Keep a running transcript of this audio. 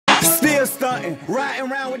Still stunting,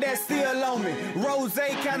 riding around with that steel on me. Rose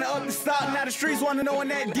kinda up the stock, now the streets wanna know when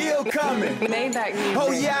that deal coming. Made that music.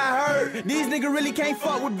 Oh yeah, I heard, these niggas really can't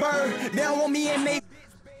fuck with Bird. They don't want me in they.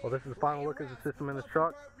 Well, this is the final look of the system in this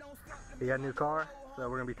truck. He got a new car, so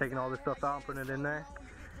we're gonna be taking all this stuff out and putting it in there.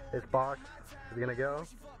 This box is gonna go.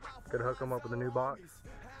 Gonna hook them up with a new box.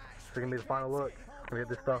 It's gonna be the final look. We get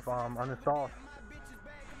this stuff uninstalled.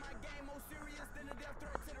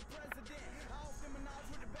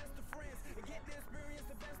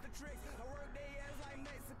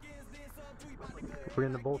 We're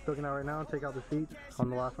getting the bolts taken out right now and take out the seats on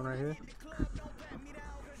the last one right here.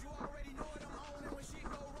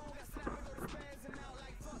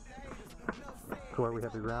 So where we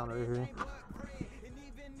have the ground right here.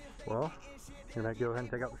 Well, we're gonna go ahead and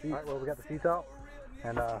take out the seats. Alright, well we got the seats out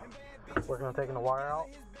and we're gonna take the wire out.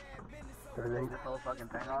 Everything. This whole fucking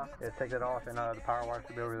thing off? Yeah, take that off and the power wire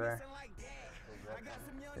should be over there.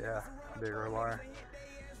 Yeah, bigger wire.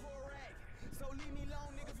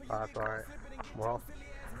 That's alright. Well,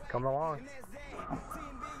 coming along.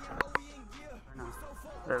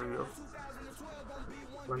 There we go.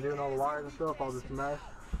 So I'm doing all the wires and stuff, all this mess.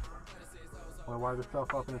 I'm gonna wire this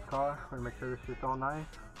stuff up in this car. We're gonna make sure this shit's all nice.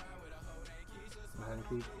 Go ahead and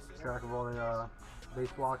keep track of all the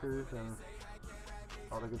base blockers and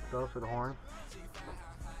all the good stuff for the horn.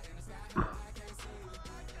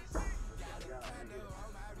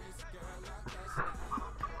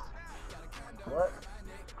 What?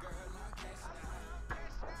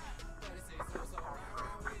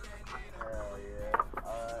 Hell yeah.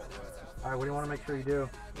 Alright, what do you want to make sure you do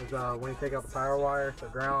is when you take out the power wire, the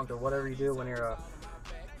ground, or whatever you do when you're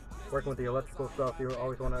working with the electrical stuff, you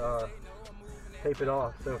always want to tape it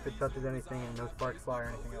off so if it touches anything and no sparks fly or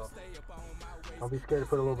anything else. Don't be scared to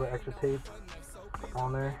put a little bit extra tape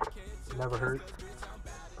on there. It never hurts.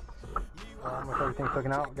 With everything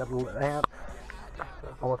taken out, got the little amp.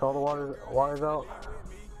 Almost all the wires out.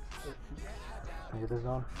 Get this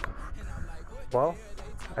on. Well,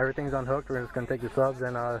 everything's unhooked. We're just going to take the subs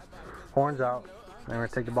and horns out. And we're going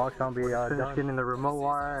to take the box out and be done. Getting the remote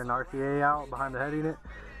wire and RCA out behind the head unit.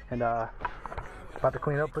 And about to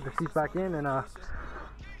clean up, put the seats back in, and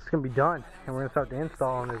it's going to be done. And we're going to start the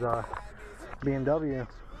install on his BMW.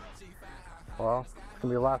 Well, it's going to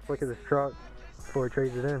be the last look of this truck before he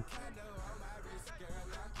trades it in.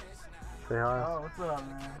 Say hi. Oh, what's up,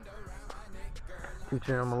 man?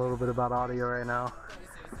 Teaching him a little bit about audio right now.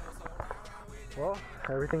 Well,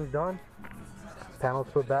 everything's done. Panels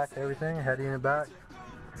put back, everything, head unit back,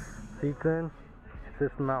 seats in,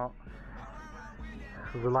 system out.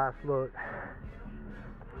 This is the last look.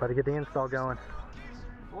 About to get the install going.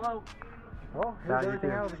 Hello. Well, here's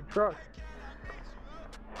everything out of the truck.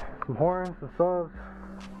 Some horns, some subs,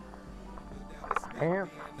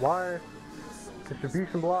 amps, wires,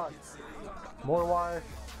 distribution blocks, more wires,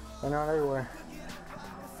 running around everywhere.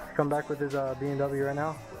 Come back with his BMW right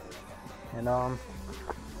now, and gonna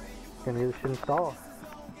get this shit installed.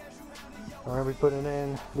 I'm gonna be putting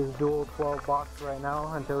in this dual 12 box right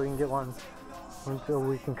now until we can get one, until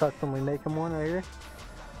we can customly make him one right here.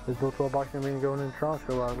 This dual 12 box is gonna be going in the trunk,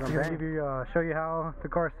 so I'm gonna give you, show you how the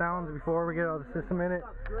car sounds before we get all the system in it.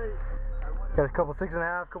 Got a couple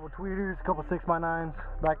 6.5, couple tweeters, couple 6x9s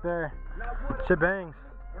back there. Shit bangs.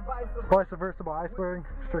 Vice versa by Iceberg,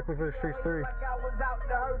 strictly for the Streets 3. Like I was out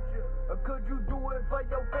to hurt you, or could you do it for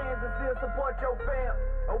your fans and still support your fam?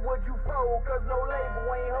 Or would you fold, cause no label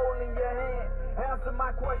ain't holding your hand? Answer my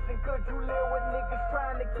question, could you live with niggas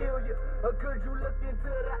trying to kill you? Or could you look into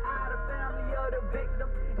the eye of the family of the victim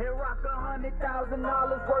and rock $100,000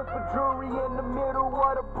 worth of jewelry in the middle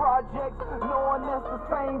of the project, knowing that's the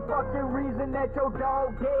same fucking reason that your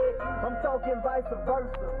dog dead? I'm talking vice versa.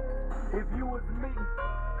 If you was me,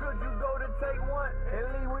 could you go to take one and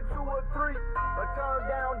leave with 2 or 3? Or turn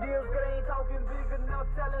down deals cause they ain't talking big enough,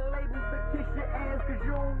 telling labels to kiss your ass cause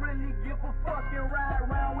you don't really give a fucking ride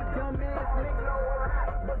around with dumb ass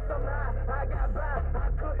niggas. But somehow I got by, I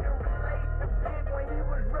couldn't relate to Big when he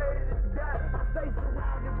was ready to die. I stay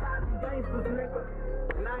surrounded by the gangsters, nigga,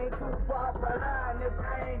 and I ain't too far behind if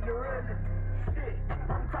I ain't gorilla. Shit,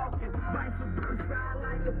 I'm talking vice versa, I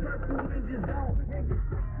like the purple ninja zone. Nigga,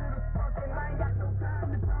 stick to the fucking, I ain't got no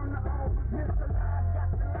time to turn the on. Mr. Live got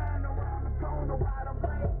the line around the corner while I'm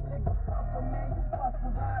playing. Nigga, fuck for me,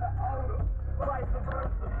 bustin' out of odor. Vice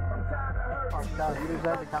versa, I'm tired of hurting. You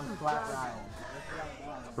deserve to come flat Ryan.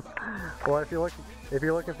 Well, if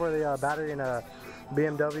you're looking for the battery in a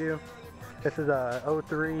BMW, this is a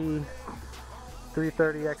 03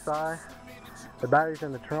 330xi. The battery's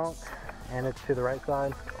in the trunk and it's to the right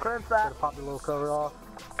side. Gotta pop the little cover off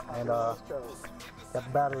and got the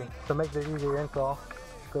battery. So it makes it easier to install.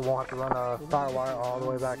 so we won't have to run a tire wire all the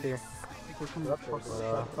way back here.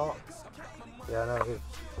 But, yeah, I know.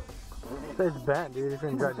 It's bent, dude. It's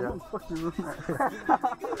been dragged out.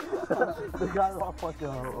 The guy all fucking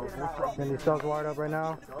And these studs wired up right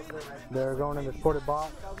now. They're going in this ported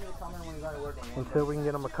box until we can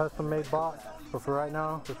get them a custom made box. But for right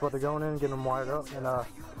now, that's what they're going in, getting them wired up. And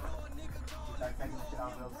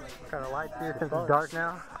kind of lights here since it's dark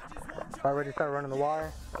now. About ready to start running the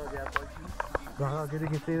wire. I don't know how good you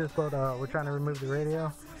can see this, but we're trying to remove the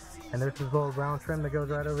radio. And there's this little brown trim that goes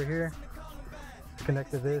right over here. It's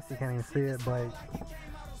connected to this, you can't even see it, but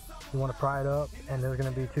you want to pry it up, and there's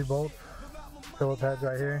going to be 2 bolts, Phillips heads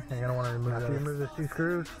right here, and you're going to want to remove After you remove those 2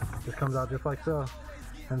 screws, it just comes out just like so.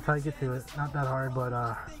 And that's how you get to it. Not that hard, but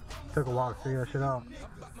it took a while to figure that shit out.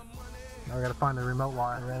 Now we got to find the remote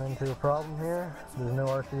wire. Ran into a problem here. There's no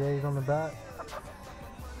RCAs on the back.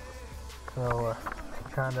 So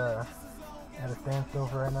kind of at a standstill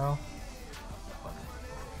for right now.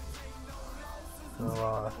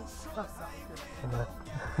 So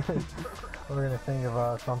we're gonna think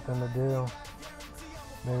of something to do.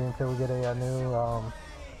 Maybe until we get a new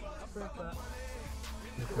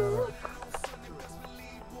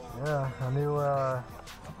a new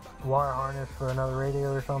wire harness for another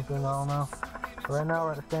radio or something. I don't know. But right now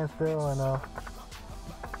we're at a standstill and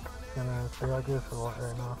gonna stay like this for a while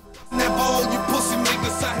right now. Never all you pussy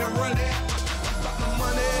niggas out here running. About the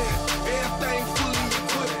money, everything fully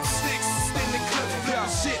equipped. Sticks, extended clip, flip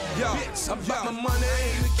shit, yo. I'm about my money, I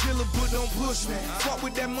ain't a killer, but don't push me. Fuck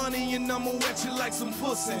with that money and I'ma wet you like some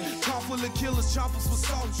pussy. Car full of killers, choppers with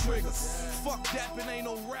salt triggers. Fuck that, but ain't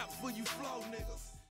no rap for you flow niggas.